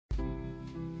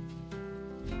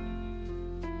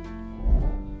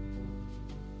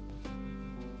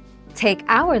Take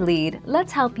our lead,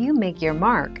 let's help you make your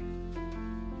mark.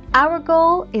 Our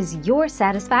goal is your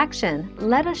satisfaction.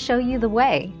 Let us show you the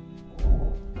way.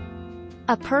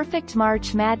 A perfect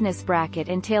March Madness bracket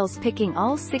entails picking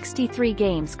all 63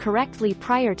 games correctly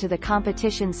prior to the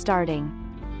competition starting.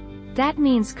 That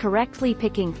means correctly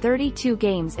picking 32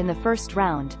 games in the first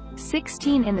round,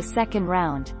 16 in the second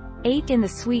round, 8 in the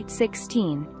Sweet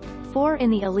 16, 4 in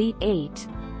the Elite 8,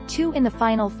 2 in the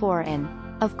Final 4 and,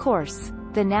 of course,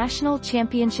 the National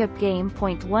Championship Game.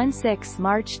 16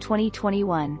 March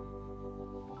 2021.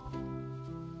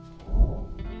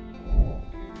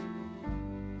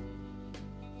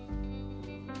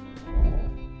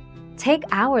 Take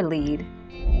our lead.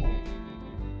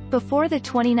 Before the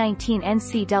 2019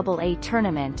 NCAA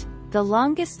tournament, the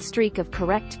longest streak of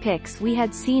correct picks we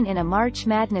had seen in a March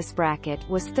Madness bracket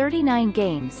was 39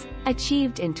 games,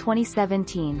 achieved in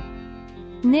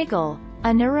 2017. Nigel, a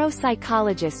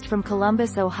neuropsychologist from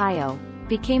Columbus, Ohio,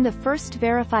 became the first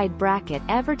verified bracket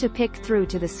ever to pick through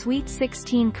to the Sweet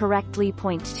 16 correctly.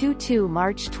 22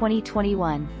 March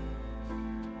 2021.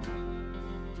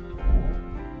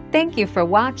 Thank you for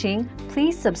watching.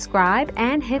 Please subscribe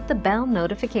and hit the bell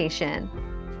notification.